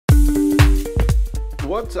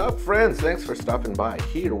What's up, friends? Thanks for stopping by.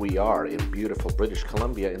 Here we are in beautiful British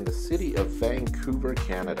Columbia in the city of Vancouver,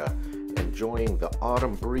 Canada, enjoying the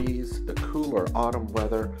autumn breeze, the cooler autumn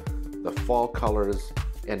weather, the fall colors,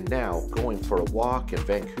 and now going for a walk in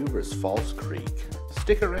Vancouver's False Creek.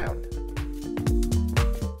 Stick around.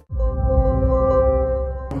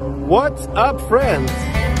 What's up, friends?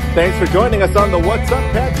 Thanks for joining us on the What's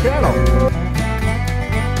Up Pat channel.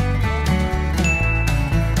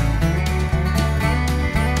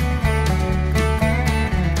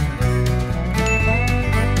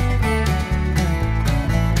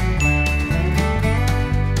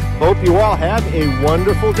 Hope you all have a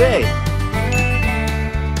wonderful day.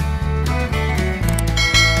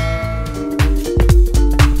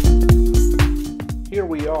 Here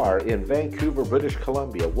we are in Vancouver, British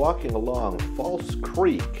Columbia, walking along False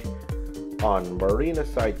Creek on Marina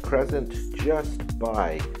Side Crescent, just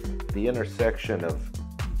by the intersection of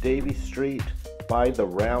Davie Street by the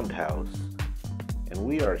Roundhouse. And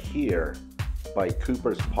we are here by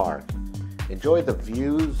Cooper's Park. Enjoy the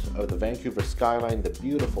views of the Vancouver skyline, the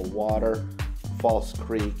beautiful water, False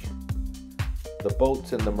Creek, the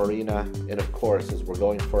boats in the marina, and of course, as we're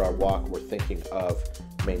going for our walk, we're thinking of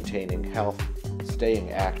maintaining health,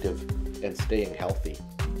 staying active, and staying healthy.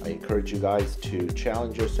 I encourage you guys to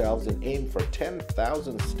challenge yourselves and aim for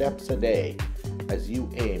 10,000 steps a day as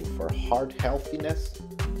you aim for heart healthiness,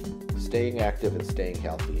 staying active, and staying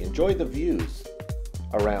healthy. Enjoy the views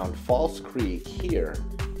around False Creek here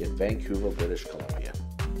in Vancouver, British Columbia.